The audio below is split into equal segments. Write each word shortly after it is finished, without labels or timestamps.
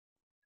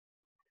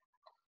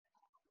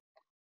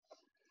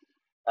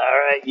All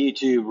right,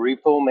 YouTube,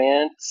 Repo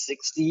Man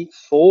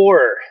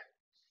 64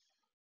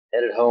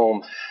 headed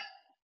home.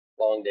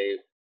 Long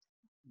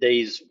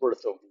days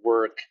worth of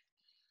work.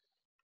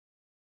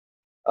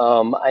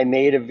 I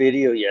made a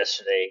video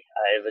yesterday.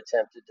 I have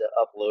attempted to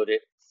upload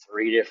it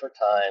 3 different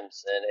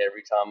times, and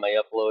every time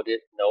I upload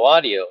it, no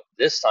audio.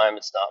 This time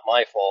it's not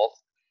my fault.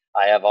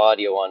 I have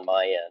audio on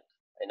my end.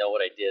 I know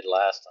what I did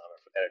last time. I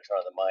forgot to turn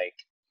on the mic.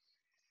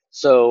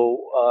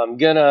 So I'm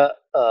gonna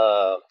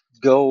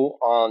go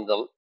on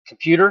the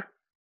computer.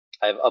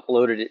 I've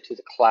uploaded it to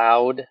the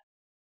cloud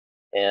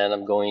and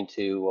I'm going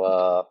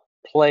to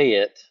play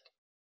it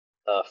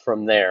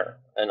from there.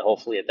 And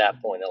hopefully at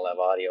that point I'll have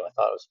audio. I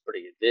thought it was a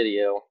pretty good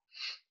video.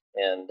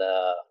 And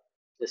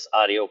this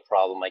audio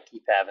problem I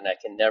keep having, I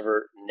can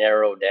never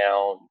narrow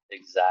down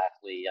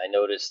exactly. I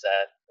noticed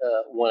that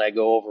when I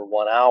go over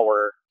 1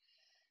 hour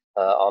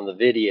on the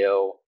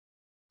video,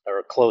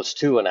 or close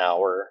to an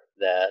hour,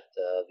 that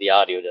the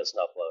audio doesn't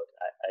upload.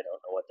 I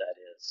don't know what that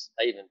is.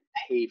 I even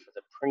paid for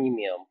the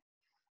premium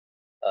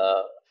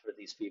for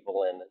these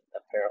people, and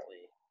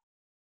apparently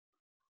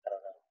I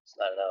don't know. It's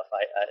not enough.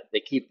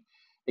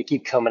 They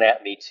keep coming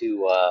at me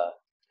to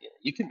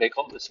you can make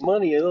all this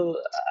money. I've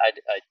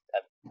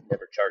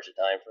never charged a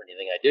dime for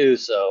anything I do,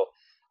 so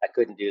I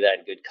couldn't do that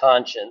in good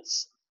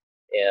conscience.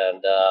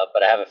 And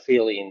but I have a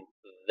feeling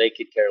they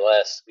could care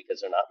less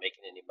because they're not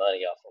making any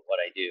money off of what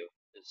I do.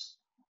 Is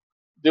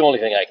the only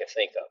thing I can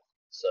think of.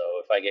 So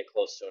if I get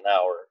close to an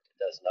hour, it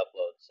doesn't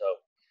upload. So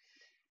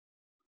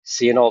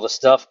seeing all the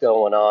stuff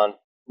going on,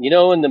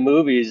 in the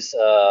movies.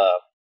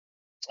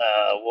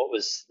 What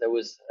was there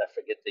was I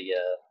forget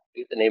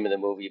the name of the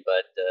movie,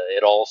 but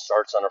it all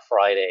starts on a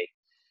Friday.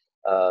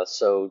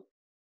 So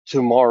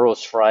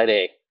tomorrow's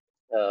Friday.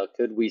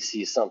 Could we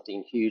see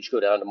something huge go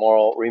down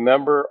tomorrow?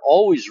 Remember,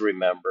 always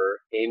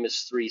remember,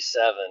 Amos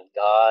 3:7.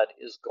 God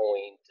is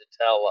going to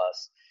tell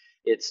us.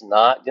 It's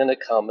not going to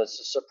come as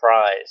a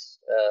surprise.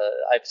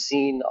 I've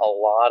seen a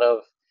lot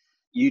of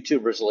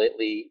YouTubers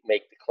lately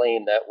make the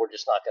claim that we're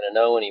just not going to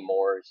know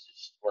anymore. It's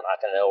just, we're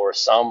not going to know, or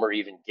some are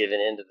even giving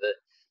into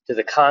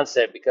the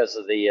concept because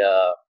of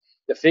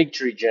the fig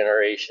tree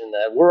generation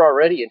that we're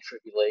already in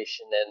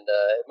tribulation, and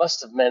it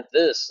must have meant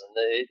this, and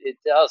it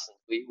doesn't.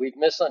 We've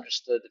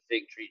misunderstood the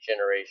fig tree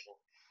generation.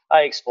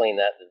 I explained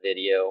that in the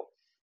video.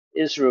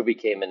 Israel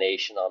became a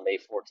nation on May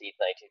 14th,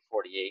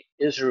 1948.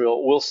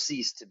 Israel will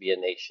cease to be a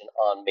nation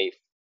on May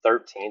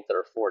 13th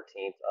or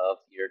 14th of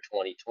year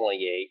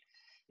 2028.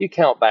 You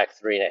count back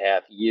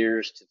 3.5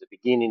 years to the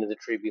beginning of the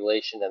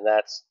tribulation, and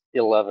that's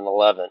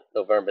 11/11,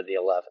 November the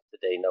 11th, the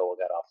day Noah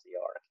got off the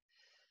ark.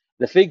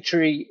 The fig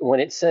tree, when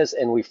it says,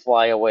 and we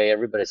fly away,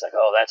 everybody's like,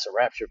 oh, that's a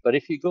rapture. But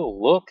if you go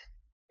look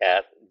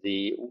at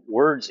the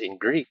words in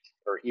Greek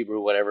or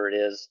Hebrew, whatever it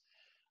is,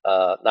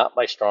 not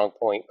my strong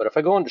point, but if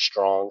I go into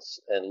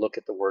Strong's and look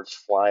at the words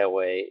fly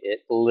away,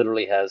 it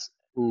literally has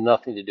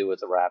nothing to do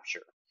with the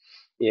rapture.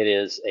 It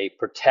is a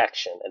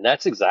protection. And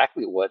that's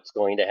exactly what's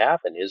going to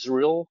happen.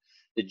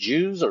 The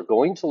Jews are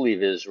going to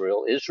leave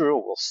Israel.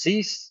 Israel will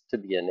cease to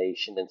be a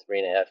nation in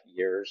 3.5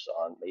 years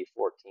on May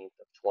 14th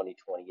of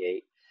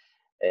 2028.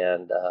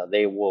 And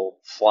they will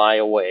fly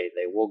away.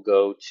 They will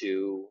go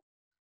to,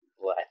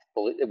 well,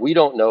 we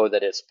don't know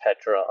that it's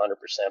Petra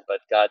 100%, but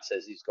God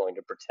says he's going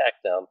to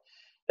protect them,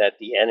 that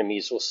the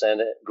enemies will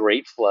send a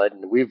great flood.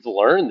 And we've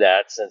learned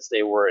that since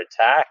they were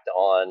attacked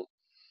on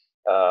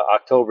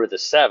October the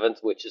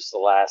 7th, which is the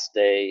last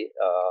day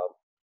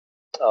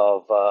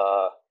of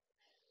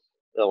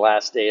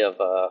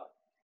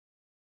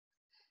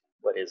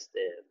what is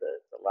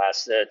the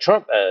last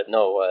Trump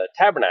no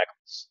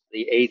Tabernacles.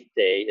 The 8th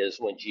day is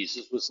when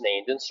Jesus was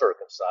named and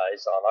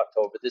circumcised on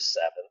October the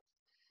 7th,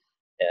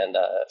 and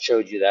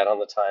showed you that on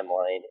the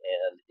timeline.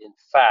 And in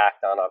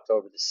fact, on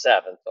October the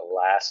 7th, the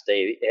last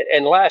day,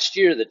 and last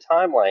year the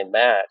timeline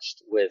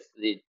matched with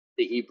the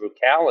Hebrew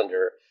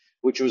calendar,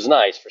 which was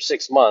nice. For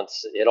 6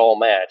 months, it all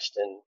matched,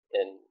 and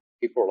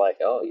people were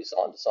like, "Oh, he's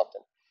on to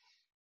something."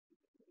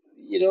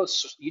 You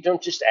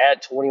don't just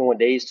add 21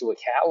 days to a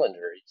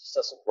calendar. It just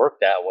doesn't work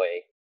that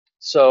way.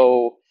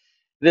 So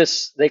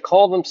they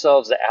call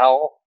themselves the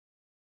Al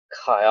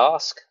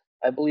Kiosk,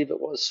 I believe it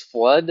was,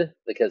 flood,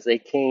 because they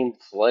came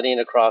flooding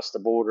across the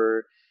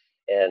border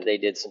and they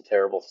did some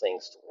terrible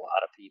things to a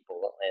lot of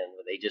people. And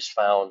they just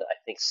found, I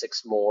think,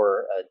 6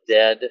 more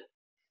dead.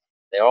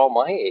 They're all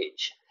my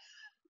age.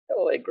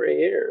 Oh, like gray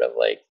hair. I'm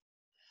like,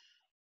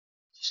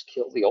 just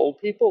kill the old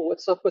people?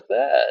 What's up with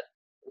that?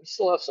 We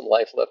still have some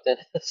life left in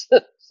us.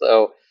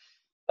 So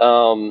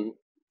um,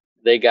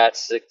 they got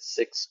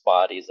six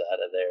bodies out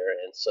of there.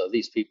 And so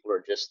these people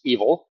are just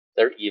evil.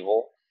 They're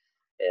evil.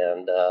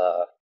 And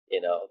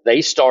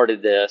they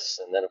started this,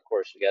 and then of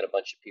course we got a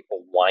bunch of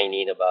people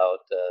whining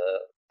about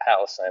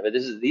Palestine. But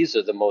these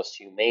are the most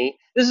humane.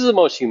 This is the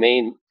most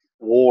humane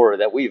war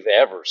that we've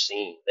ever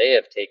seen. They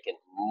have taken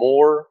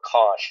more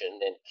caution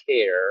and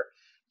care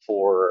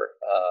for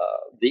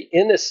the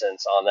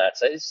innocents on that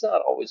side. It's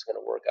not always going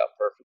to work out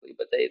perfectly,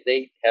 but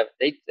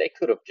they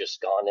could have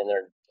just gone in there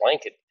and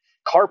blanket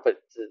carpet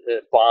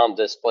bombed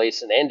this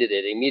place and ended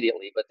it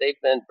immediately. But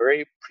they've been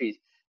very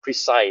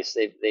precise.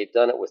 They've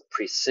done it with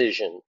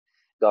precision,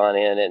 gone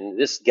in, and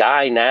this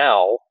guy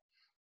now,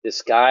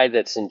 this guy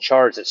that's in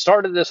charge that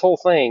started this whole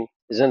thing,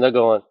 is in there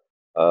going,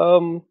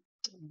 um,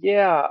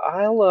 yeah,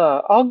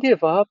 I'll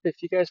give up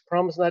if you guys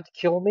promise not to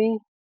kill me.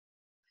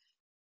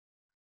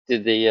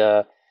 Did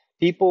the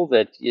people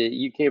that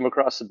you came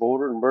across the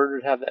border and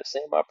murdered have that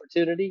same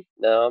opportunity?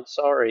 No, I'm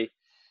sorry.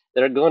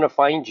 They're going to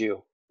find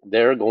you.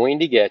 They're going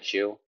to get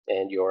you,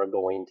 and you're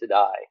going to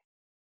die.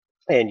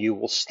 And you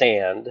will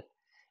stand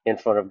in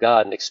front of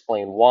God and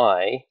explain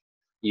why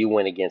you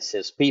went against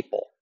His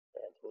people.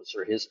 And those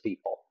are His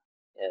people.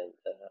 And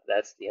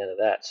that's the end of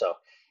that. So,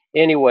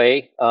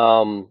 anyway,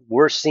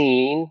 we're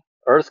seeing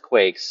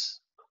earthquakes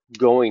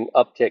going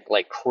uptick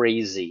like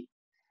crazy.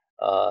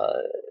 Uh,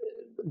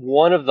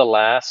 one of the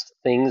last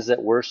things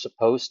that we're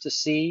supposed to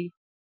see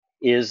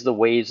is the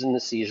waves and the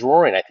seas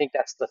roaring. I think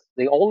that's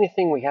the only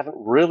thing we haven't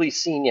really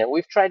seen yet.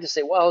 We've tried to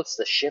say, well, it's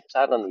the ships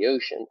out on the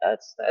ocean.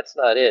 That's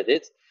not it.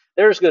 It's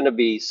there's going to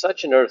be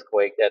such an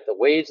earthquake that the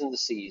waves and the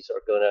seas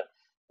are going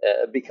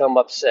to become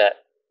upset.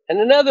 And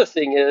another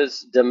thing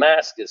is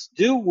Damascus.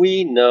 Do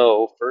we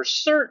know for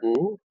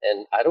certain,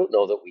 and I don't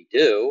know that we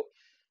do,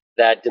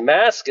 that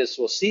Damascus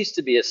will cease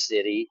to be a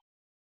city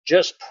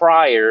just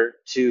prior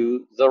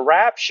to the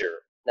rapture?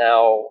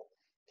 Now,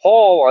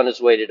 Paul, on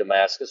his way to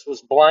Damascus,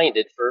 was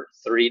blinded for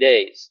 3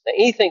 days. Now,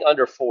 anything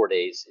under 4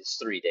 days is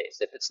 3 days.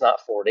 If it's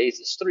not 4 days,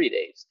 it's 3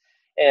 days.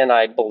 And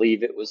I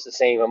believe it was the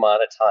same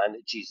amount of time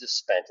that Jesus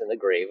spent in the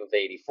grave of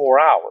 84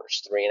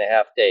 hours,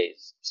 3.5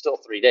 days. Still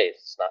 3 days.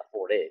 It's not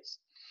 4 days.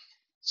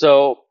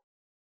 So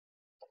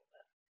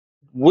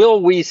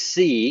will we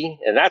see,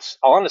 and that's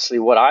honestly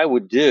what I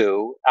would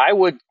do. I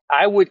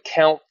would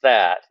count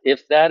that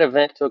if that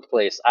event took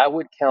place, I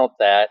would count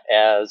that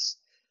as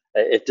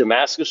if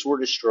Damascus were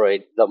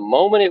destroyed, the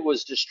moment it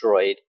was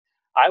destroyed,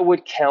 I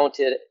would count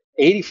it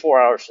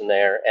 84 hours from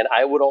there, and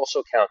I would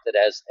also count it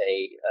as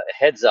a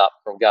heads up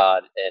from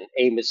God and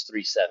Amos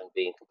 3:7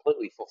 being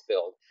completely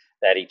fulfilled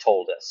that He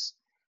told us.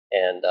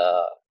 And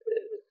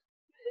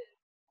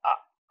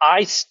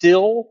I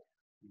still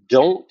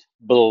don't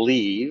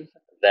believe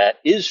that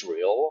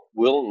Israel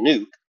will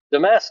nuke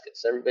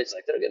Damascus. Everybody's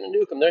like, they're going to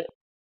nuke them. No,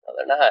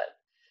 they're not.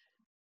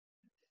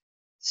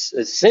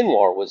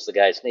 Sinwar was the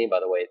guy's name, by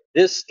the way.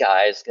 This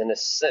guy is going to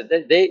send.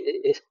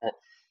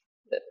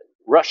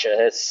 Russia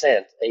has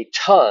sent a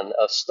ton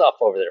of stuff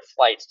over there.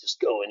 Flights just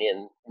going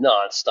in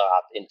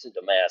nonstop into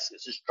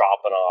Damascus, just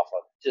dropping off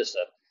of just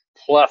a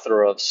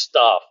plethora of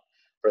stuff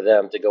for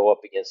them to go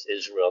up against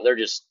Israel. And they're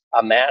just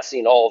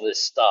amassing all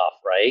this stuff,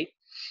 right?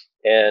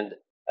 And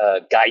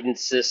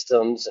guidance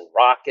systems and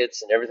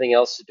rockets and everything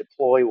else to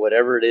deploy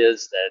whatever it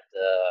is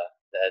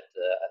that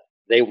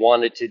they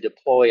wanted to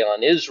deploy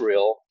on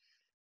Israel.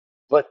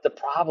 But the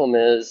problem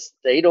is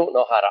they don't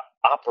know how to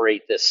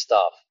operate this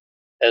stuff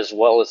as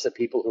well as the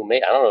people who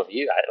made. I don't know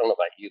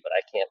about you, but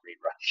I can't read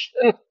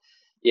Russian.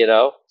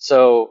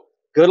 So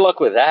good luck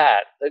with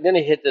that. They're going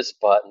to hit this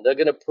button. They're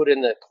going to put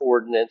in the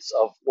coordinates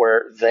of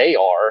where they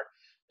are.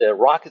 The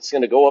rocket's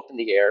going to go up in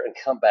the air and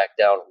come back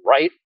down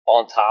right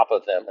on top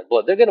of them and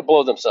blow. They're going to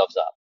blow themselves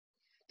up.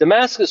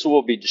 Damascus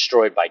will be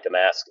destroyed by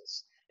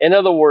Damascus. In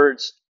other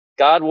words,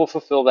 God will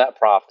fulfill that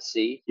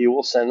prophecy. He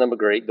will send them a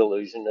great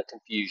delusion, a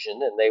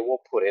confusion, and they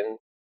will put in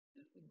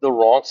the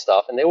wrong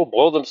stuff and they will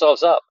blow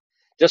themselves up.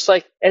 Just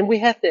like, and we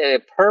have a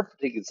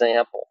perfect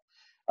example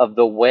of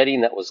the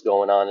wedding that was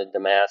going on in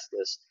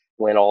Damascus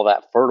when all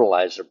that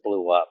fertilizer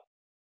blew up.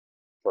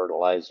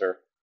 Fertilizer,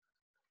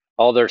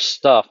 all their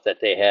stuff that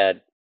they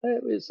had.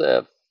 It was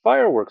a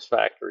fireworks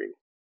factory.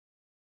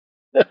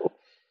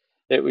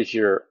 It was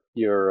your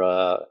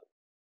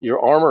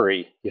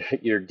armory,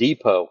 your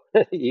depot.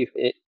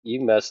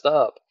 You messed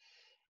up,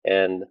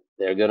 and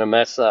they're gonna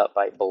mess up,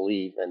 I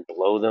believe, and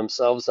blow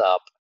themselves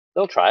up.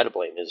 They'll try to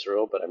blame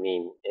Israel, but I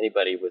mean,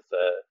 anybody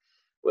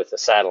with a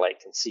satellite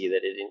can see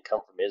that it didn't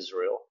come from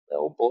Israel.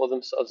 They'll blow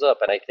themselves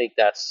up, and I think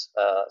that's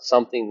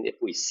something. If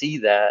we see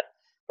that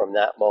from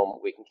that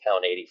moment, we can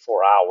count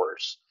 84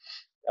 hours.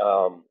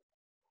 Um,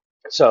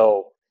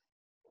 so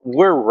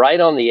we're right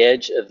on the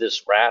edge of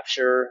this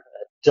rapture.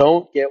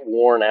 Don't get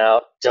worn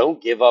out. Don't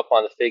give up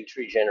on the fig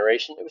tree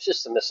generation. It was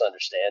just a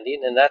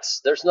misunderstanding, and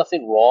there's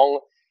nothing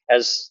wrong.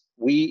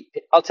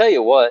 I'll tell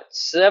you what.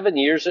 7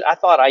 years, I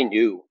thought I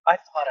knew. I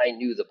thought I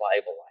knew the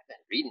Bible. I've been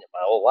reading it my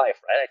whole life,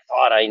 right? I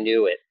thought I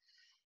knew it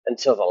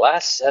until the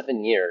last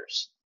 7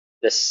 years.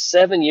 The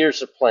 7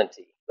 years of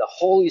plenty. The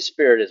Holy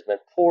Spirit has been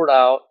poured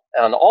out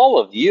on all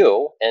of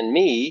you and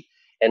me,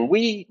 and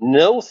we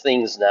know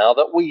things now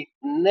that we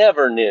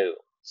never knew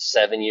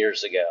 7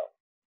 years ago.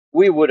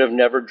 We would have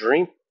never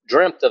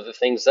dreamt of the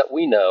things that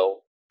we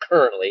know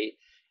currently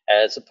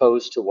as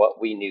opposed to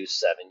what we knew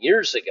 7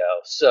 years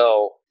ago.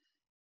 So,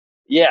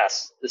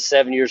 yes, the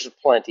 7 years of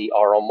plenty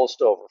are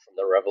almost over from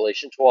the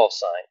Revelation 12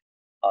 sign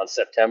on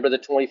September the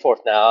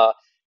 24th. Now,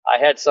 I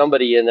had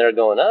somebody in there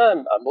going,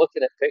 I'm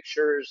looking at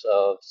pictures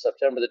of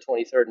September the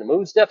 23rd, and the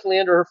moon's definitely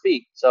under her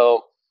feet.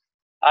 So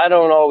I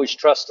don't always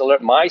trust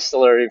my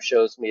stellarium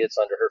shows me it's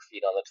under her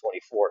feet on the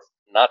 24th,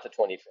 not the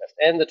 25th,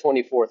 and the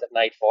 24th at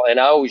nightfall. And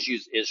I always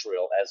use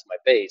Israel as my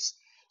base.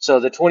 So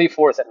the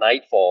 24th at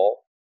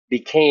nightfall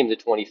became the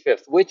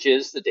 25th, which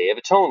is the Day of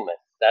Atonement.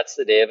 That's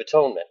the Day of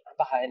Atonement. I'm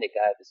behind a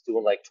guy that's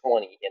doing like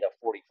 20 in a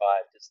 45.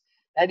 Does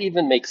that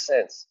even makes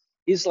sense?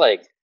 He's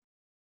like,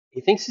 he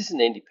thinks he's an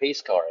Indy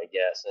pace car, I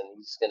guess, and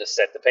he's going to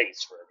set the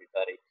pace for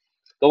everybody.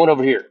 Going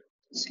over here.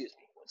 Excuse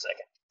me, 1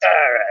 second. All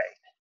right.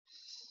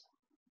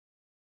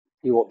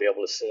 You won't be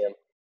able to see him.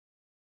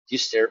 Do you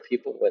stare at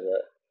people when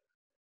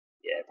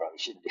yeah, I probably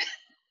shouldn't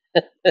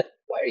do.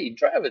 Why are you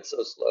driving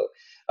so slow?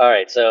 All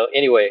right, so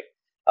anyway,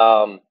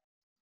 um,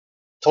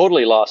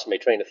 totally lost my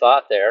train of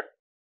thought there.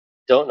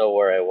 Don't know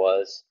where I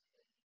was.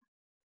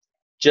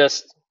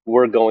 Just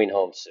we're going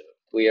home soon.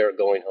 We are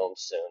going home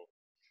soon.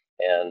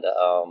 And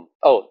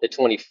oh, the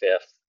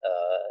 25th,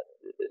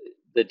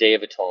 the Day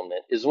of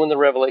Atonement, is when the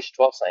Revelation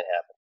 12 sign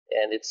happened.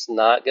 And it's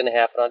not going to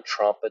happen on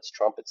trumpets.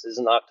 Trumpets is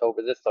on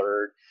October the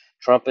 3rd.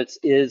 Trumpets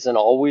is and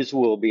always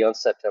will be on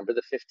September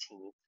the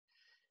 15th.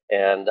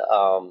 And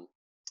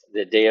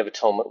the Day of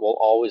Atonement will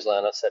always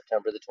land on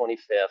September the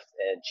 25th,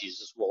 and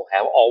Jesus will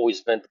have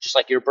always been, just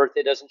like your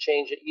birthday doesn't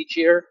change each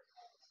year,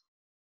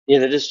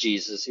 neither does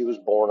Jesus. He was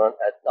born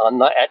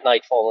at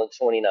nightfall on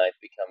the 29th,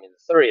 becoming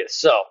the 30th.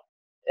 So,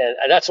 and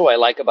that's what I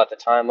like about the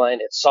timeline.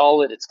 It's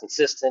solid, it's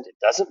consistent, it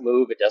doesn't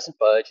move, it doesn't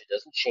budge, it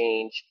doesn't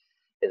change.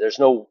 There's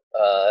no,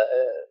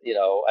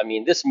 I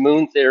mean, this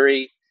moon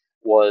theory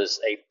was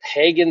a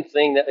pagan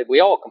thing that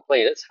we all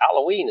complain. It's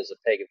Halloween is a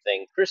pagan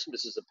thing,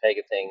 Christmas is a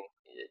pagan thing,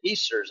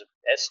 Easter is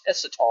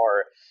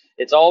Eschator.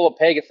 It's all a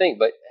pagan thing.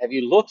 But have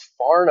you looked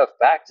far enough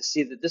back to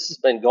see that this has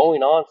been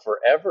going on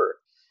forever?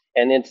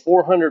 And in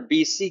 400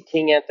 BC,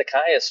 King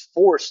Antiochus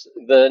forced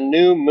the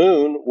new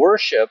moon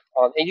worship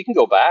on, and you can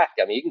go back.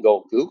 I mean, you can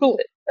go Google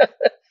it.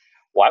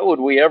 Why would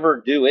we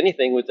ever do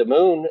anything with the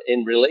moon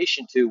in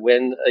relation to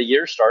when a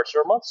year starts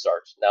or a month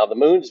starts? Now, the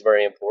moon's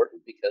very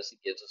important because it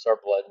gives us our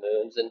blood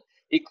moons and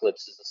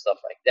eclipses and stuff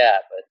like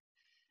that, but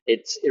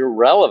it's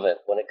irrelevant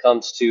when it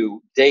comes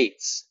to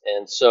dates.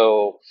 And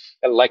so,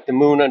 like the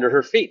moon under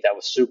her feet, that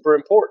was super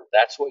important.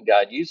 That's what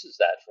God uses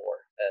that for.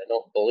 I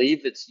don't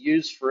believe it's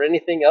used for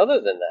anything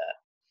other than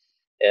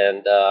that.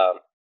 And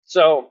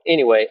so,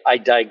 anyway, I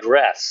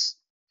digress.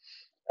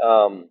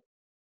 Um,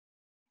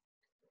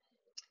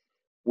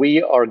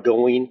 we are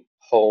going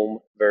home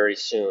very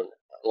soon.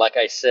 Like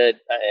I said,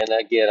 and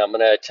again, I'm going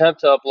to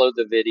attempt to upload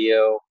the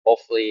video.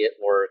 Hopefully, it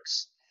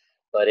works.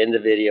 But in the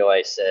video,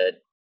 I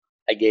said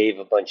I gave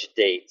a bunch of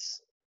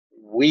dates.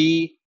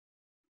 We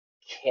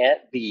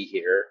can't be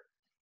here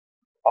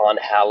on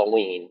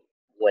Halloween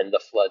when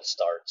the flood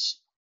starts.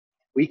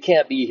 We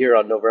can't be here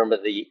on November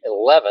the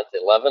 11th,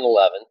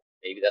 11/11.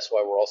 Maybe that's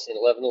why we're all seeing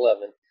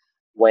 11/11,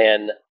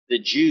 when the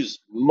Jews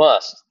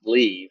must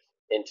leave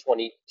in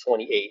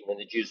 2028, when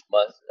the Jews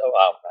must, oh,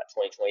 well, not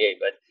 2028,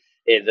 but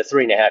in the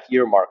 3.5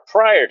 year mark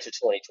prior to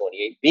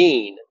 2028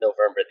 being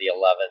November the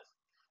 11th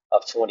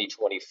of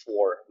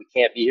 2024. We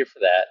can't be here for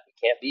that. We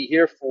can't be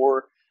here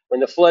for when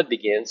the flood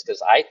begins,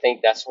 because I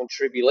think that's when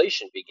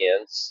tribulation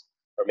begins.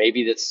 Or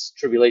maybe this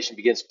tribulation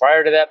begins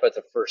prior to that, but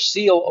the first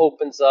seal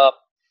opens up.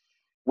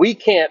 We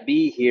can't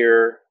be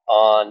here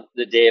on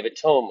the Day of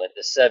Atonement,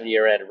 the 7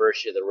 year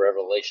anniversary of the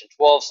Revelation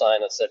 12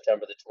 sign on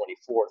September the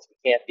 24th.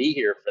 We can't be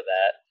here for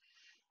that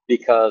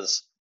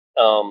because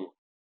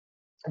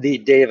the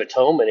Day of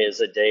Atonement is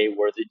a day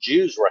where the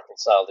Jews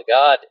reconcile to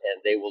God,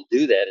 and they will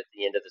do that at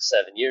the end of the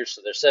 7 years.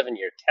 So their 7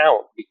 year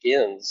count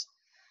begins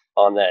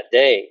on that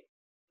day.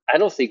 I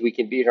don't think we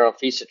can be here on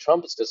Feast of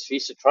Trumpets because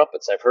Feast of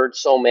Trumpets, I've heard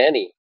so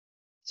many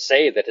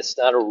say that it's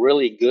not a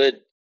really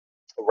good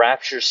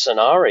rapture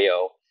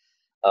scenario,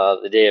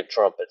 the Day of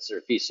Trumpets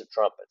or Feast of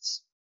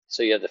Trumpets.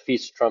 So you have the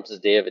Feast of Trumpets,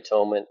 Day of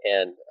Atonement,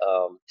 and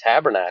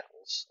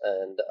Tabernacles,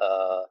 and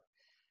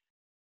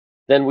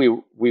then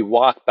we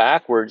walk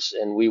backwards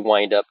and we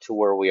wind up to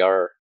where we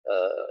are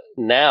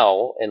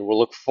now, and we'll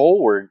look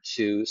forward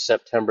to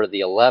September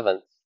the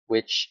 11th,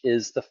 which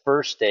is the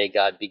first day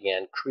God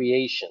began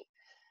creation.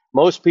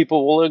 Most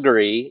people will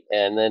agree,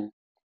 and then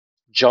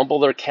jumble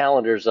their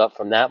calendars up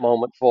from that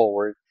moment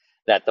forward,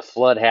 that the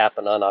flood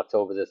happened on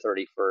October the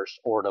 31st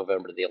or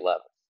November the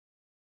 11th.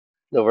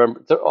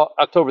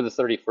 October the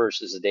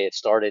 31st is the day it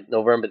started.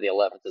 November the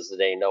 11th is the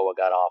day Noah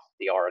got off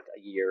the ark a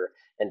year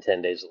and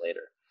 10 days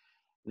later.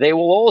 They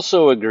will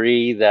also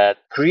agree that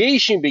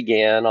creation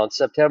began on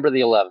September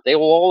the 11th. They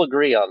will all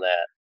agree on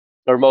that,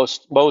 or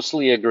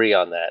mostly agree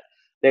on that.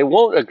 They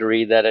won't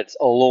agree that it's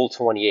Elul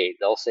 28.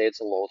 They'll say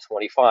it's Elul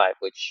 25,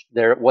 which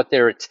what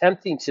they're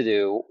attempting to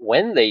do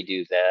when they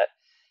do that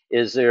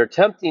is they're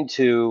attempting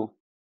to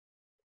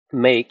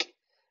make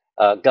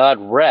God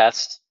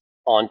rest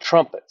on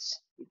trumpets.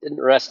 He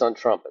didn't rest on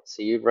trumpets.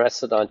 He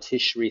rested on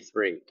Tishri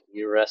 3.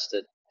 He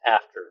rested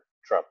after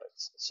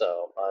trumpets.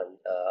 So on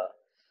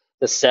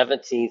the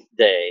 17th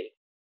day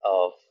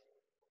of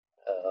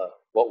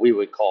what we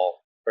would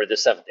call, or the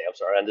seventh day, I'm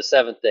sorry, on the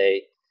seventh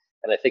day,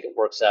 and I think it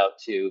works out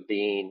to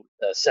being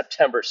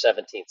September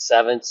 17th,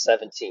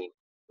 7/17,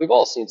 We've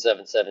all seen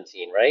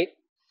 717, right?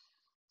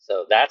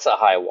 So that's a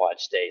high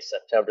watch day,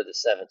 September the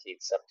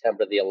 17th,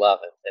 September the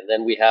 11th. And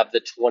then we have the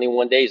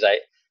 21 days.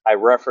 I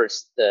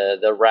referenced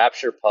the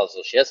rapture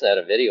puzzle. She hasn't had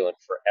a video in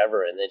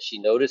forever. And then she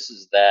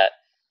notices that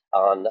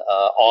on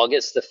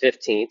August the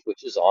 15th,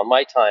 which is on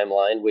my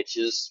timeline, which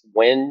is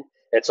when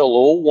it's a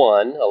little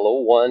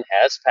one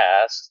has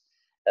passed.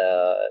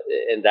 Uh,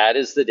 and that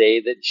is the day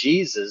that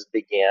Jesus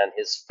began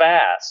his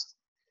fast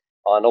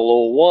on a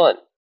little one.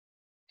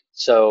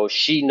 So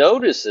she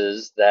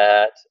notices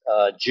that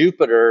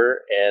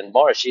Jupiter and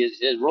Mars, she has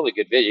a really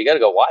good video. You got to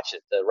go watch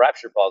it, the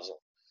Rapture Puzzle.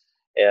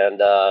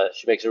 And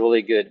she makes a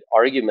really good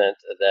argument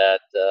that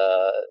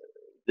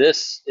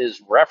this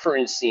is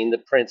referencing the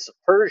Prince of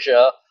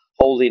Persia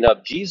holding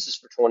up Jesus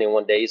for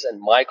 21 days, and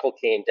Michael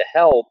came to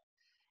help.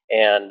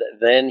 And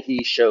then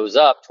he shows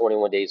up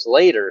 21 days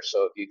later.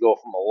 So if you go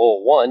from a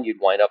little one,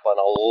 you'd wind up on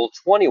a little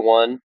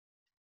 21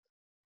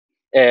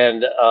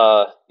 and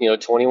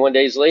 21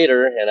 days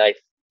later, and I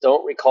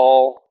don't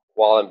recall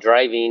while I'm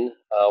driving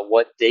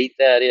what date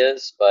that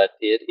is, but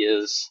it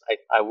is.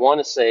 I want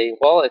to say,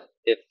 well,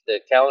 if the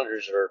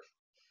calendars are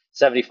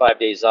 75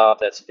 days off,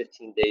 that's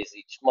 15 days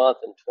each month,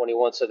 and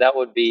 21. So that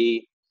would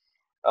be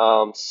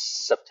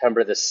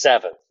September the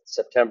 7th.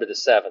 September the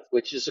 7th,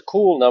 which is a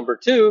cool number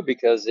too,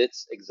 because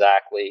it's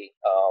exactly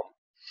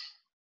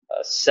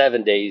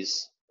 7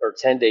 days or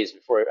 10 days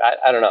before.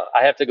 I don't know.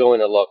 I have to go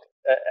in and look.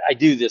 I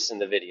do this in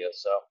the video.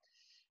 So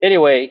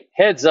anyway,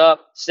 heads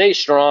up, stay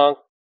strong.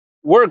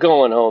 We're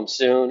going home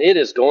soon. It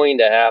is going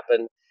to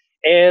happen.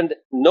 And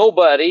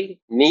nobody,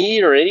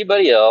 me or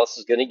anybody else,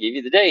 is going to give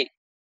you the date,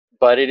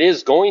 but it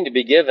is going to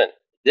be given.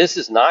 This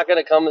is not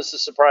going to come as a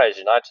surprise.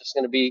 You're not just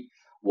going to be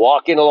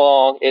walking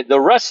along. The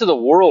rest of the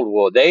world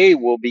will. They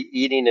will be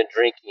eating and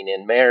drinking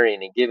and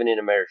marrying and giving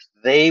into marriage.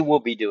 They will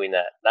be doing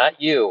that,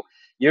 not you.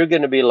 You're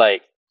going to be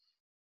like,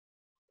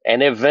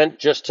 an event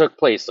just took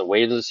place, the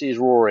waves of the seas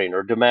roaring,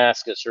 or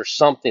Damascus, or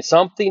something.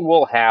 Something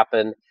will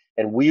happen,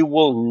 and we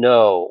will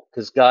know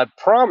because God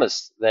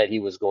promised that He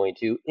was going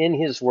to in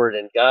His Word,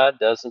 and God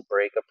doesn't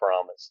break a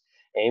promise.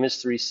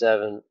 Amos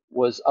 3:7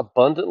 was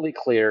abundantly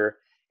clear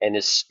and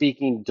is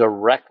speaking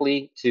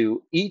directly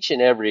to each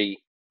and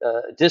every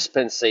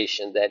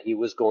dispensation that He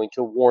was going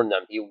to warn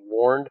them. He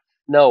warned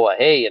Noah,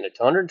 hey, in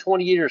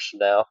 120 years from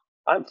now,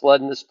 I'm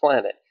flooding this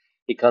planet.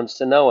 He comes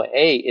to Noah,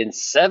 hey, in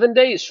 7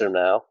 days from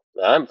now,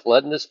 I'm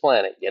flooding this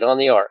planet. Get on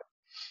the ark.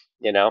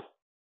 You know,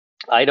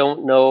 I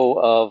don't know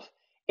of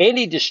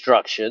any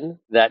destruction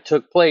that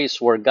took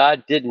place where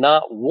God did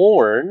not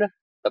warn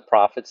the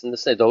prophets and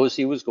those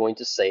He was going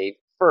to save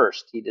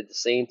first. He did the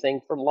same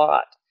thing for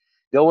Lot.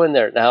 Go in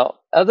there. Now,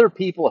 other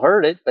people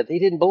heard it, but they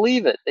didn't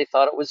believe it. They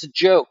thought it was a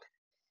joke.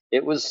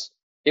 It was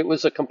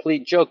a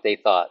complete joke, they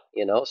thought,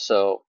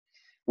 So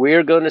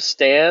we're going to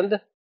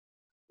stand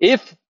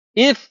if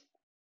if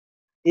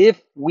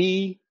if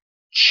we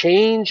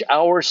change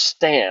our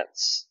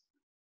stance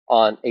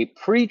on a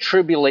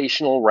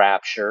pre-tribulational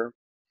rapture,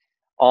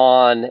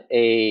 on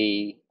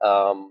a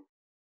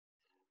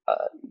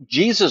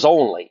Jesus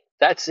only,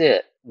 that's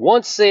it.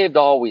 Once saved,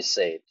 always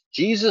saved.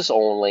 Jesus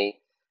only.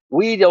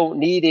 We don't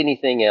need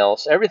anything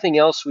else. Everything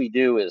else we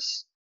do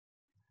is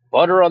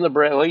butter on the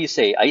bread. What do you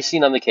say?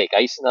 Icing on the cake.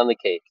 Icing on the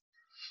cake.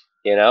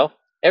 You know,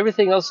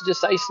 everything else is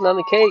just icing on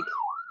the cake.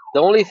 The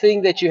only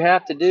thing that you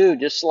have to do,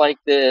 just like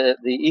the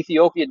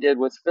Ethiopian did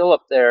with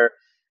Philip there,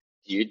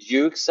 do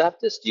you accept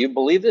this? Do you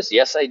believe this?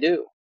 Yes, I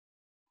do.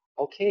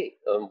 Okay,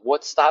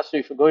 what stops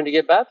me from going to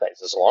get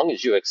baptized? As long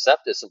as you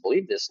accept this and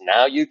believe this,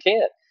 now you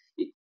can.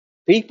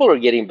 People are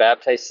getting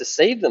baptized to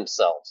save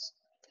themselves.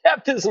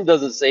 Baptism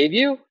doesn't save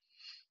you.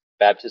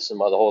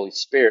 Baptism of the Holy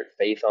Spirit,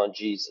 faith on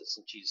Jesus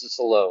and Jesus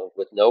alone,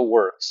 with no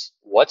works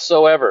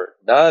whatsoever,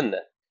 none.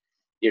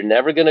 You're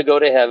never going to go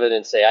to heaven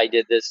and say, I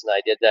did this and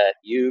I did that.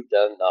 You've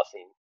done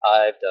nothing.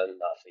 I've done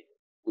nothing.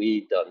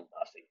 We've done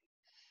nothing.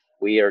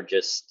 We are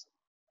just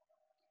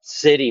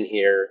sitting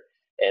here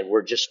and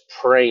we're just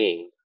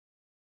praying.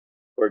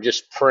 We're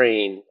just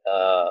praying.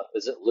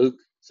 Is it Luke?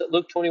 Is it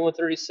Luke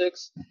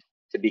 21:36?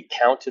 To be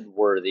counted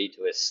worthy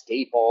to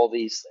escape all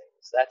these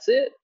things. That's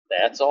it.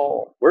 That's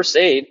all. We're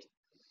saved.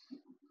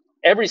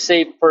 Every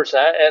saved person,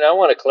 and I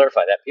want to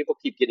clarify that. People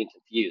keep getting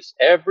confused.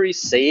 Every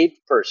saved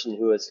person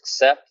who has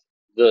accepted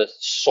the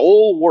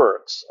sole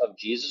works of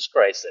Jesus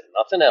Christ and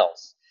nothing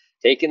else,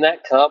 taking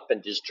that cup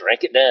and just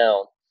drank it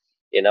down,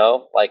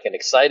 like an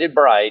excited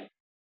bride,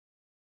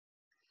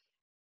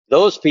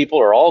 those people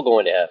are all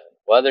going to heaven.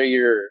 Whether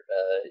you're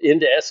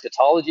into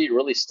eschatology,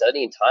 really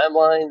studying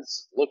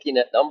timelines, looking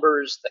at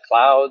numbers, the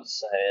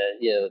clouds,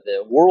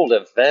 the world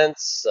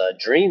events,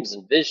 dreams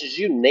and visions,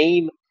 you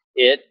name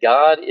it,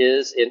 God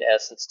is in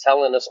essence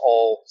telling us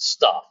all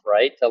stuff,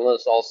 right? Telling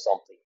us all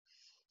something.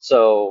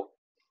 So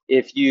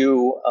if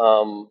you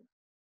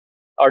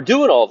are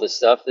doing all this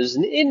stuff, there's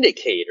an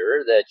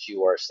indicator that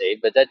you are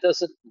saved, but that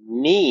doesn't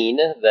mean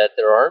that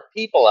there aren't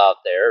people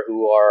out there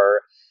who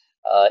are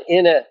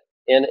in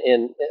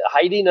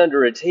hiding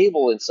under a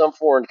table in some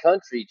foreign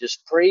country,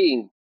 just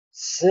praying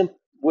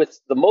with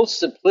the most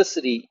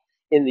simplicity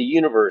in the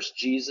universe.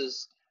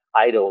 Jesus,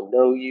 I don't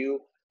know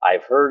you.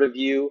 I've heard of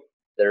you.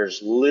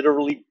 There's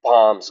literally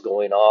bombs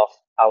going off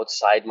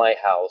outside my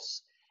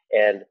house.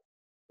 And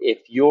if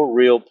you're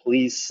real,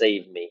 please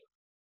save me.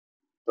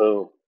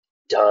 Boom.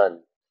 Done.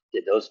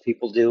 Did those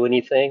people do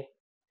anything?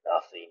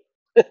 Nothing.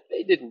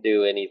 They didn't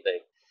do anything.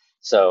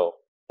 So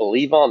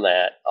believe on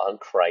that, on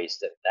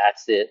Christ, and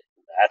that's it.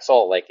 That's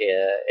all. Like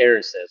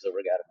Aaron says over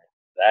God.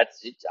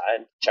 That's it.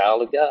 I'm a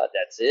child of God.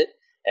 That's it,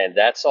 and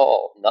that's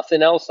all.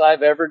 Nothing else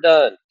I've ever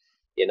done.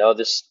 You know,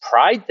 this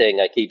pride thing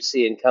I keep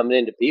seeing coming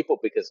into people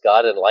because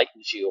God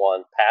enlightens you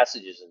on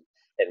passages,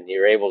 and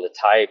you're able to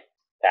tie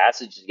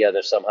passages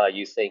together. Somehow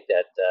you think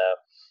that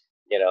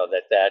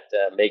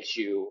makes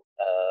you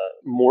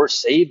more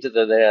saved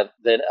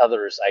than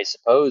others. I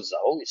suppose the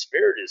Holy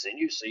Spirit is in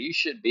you, so you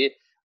should be.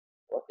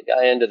 Well, the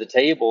guy under the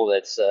table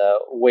that's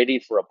waiting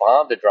for a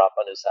bomb to drop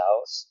on his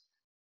house,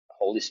 the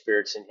Holy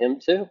Spirit's in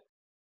him too,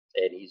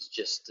 and he's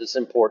just as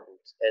important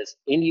as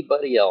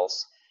anybody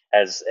else.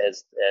 As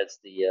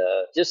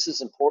the just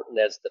as important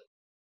as the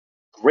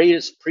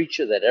greatest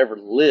preacher that ever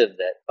lived,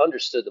 that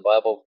understood the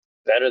Bible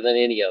better than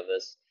any of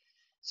us.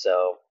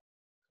 So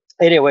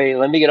anyway,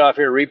 let me get off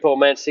here. Repo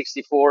Man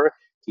 64.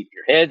 Keep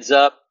your heads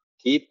up.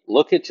 Keep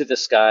looking to the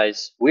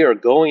skies. We are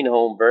going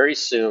home very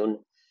soon.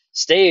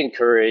 Stay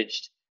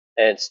encouraged,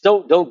 and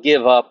don't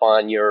give up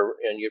on your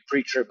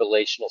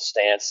pre-tribulational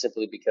stance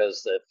simply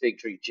because the fig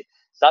tree.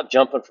 Stop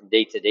jumping from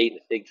date to date in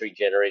the fig tree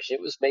generation.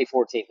 It was May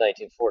 14th,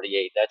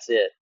 1948. That's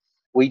it.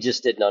 We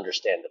just didn't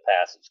understand the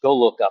passage. Go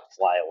look up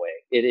 "fly away."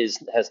 It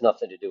has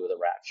nothing to do with the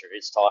rapture.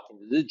 It's talking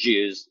to the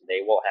Jews.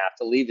 They will have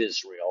to leave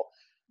Israel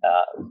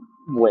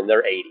when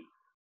they're 80,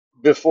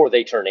 before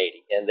they turn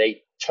 80, and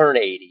they turn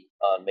 80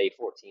 on May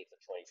 14th of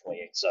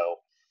 2028. So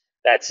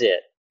that's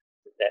it.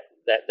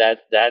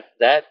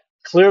 That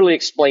clearly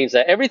explains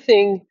that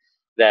everything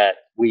that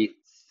we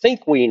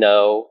think we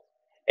know,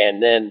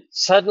 and then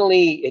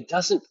suddenly it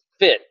doesn't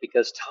fit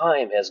because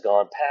time has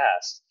gone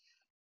past,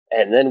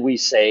 and then we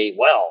say,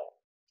 well,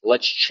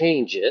 let's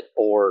change it,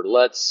 or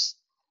let's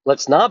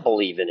not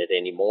believe in it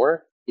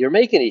anymore. You're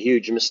making a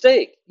huge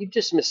mistake. You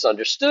just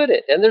misunderstood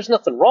it, and there's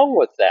nothing wrong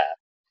with that.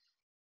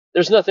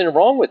 There's nothing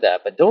wrong with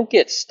that, but don't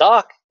get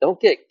stuck. Don't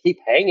keep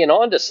hanging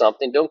on to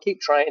something. Don't keep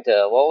trying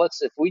to. Well,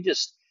 let's if we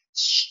just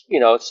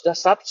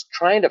stop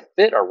trying to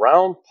fit a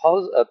round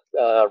puzzle,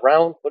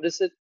 round, what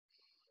is it?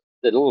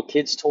 The little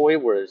kid's toy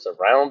where there's a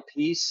round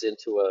piece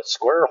into a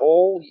square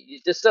hole.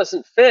 It just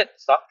doesn't fit.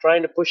 Stop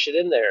trying to push it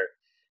in there.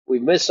 We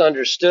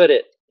misunderstood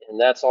it, and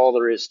that's all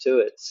there is to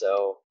it.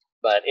 So,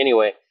 but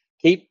anyway,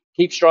 keep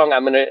strong.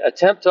 I'm going to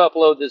attempt to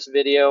upload this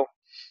video.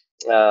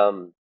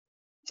 Um,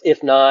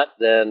 if not,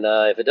 then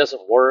if it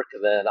doesn't work,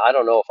 then I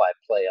don't know if I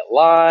play it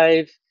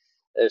live.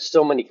 There's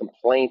so many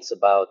complaints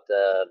about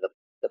the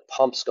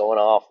pumps going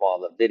off while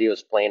the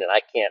video's playing, and I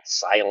can't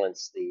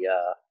silence the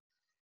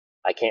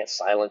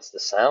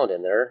sound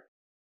in there.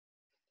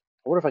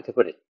 I wonder if I could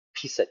put a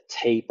piece of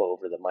tape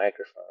over the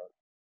microphone.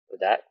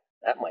 Would that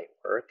might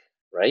work,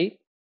 right?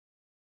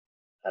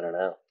 I don't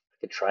know. I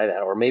could try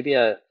that, or maybe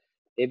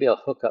I'll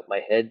hook up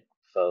my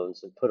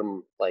headphones and put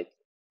them like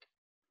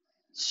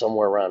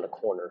somewhere around a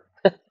corner.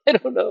 I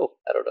don't know.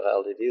 I don't know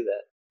how to do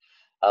that.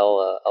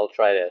 I'll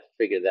try to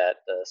figure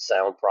that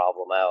sound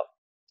problem out.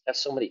 I have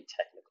so many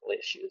technical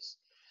issues.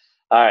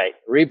 All right,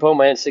 Repo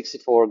Man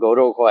 64. Go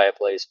to a quiet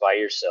place by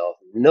yourself.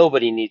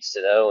 Nobody needs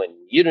to know, and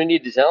you don't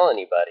need to tell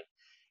anybody.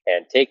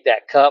 And take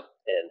that cup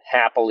and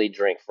happily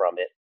drink from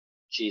it.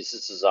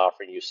 Jesus is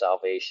offering you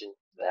salvation.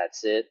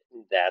 That's it.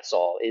 That's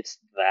all. It's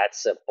that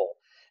simple.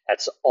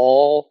 That's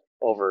all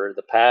over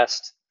the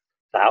past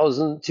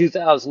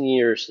 2,000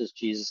 years since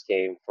Jesus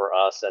came for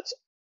us.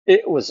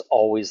 It was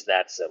always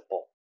that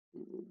simple.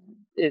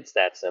 It's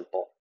that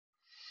simple.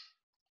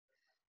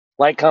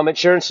 Like, comment,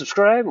 share, and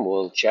subscribe, and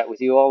we'll chat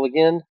with you all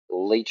again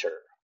later.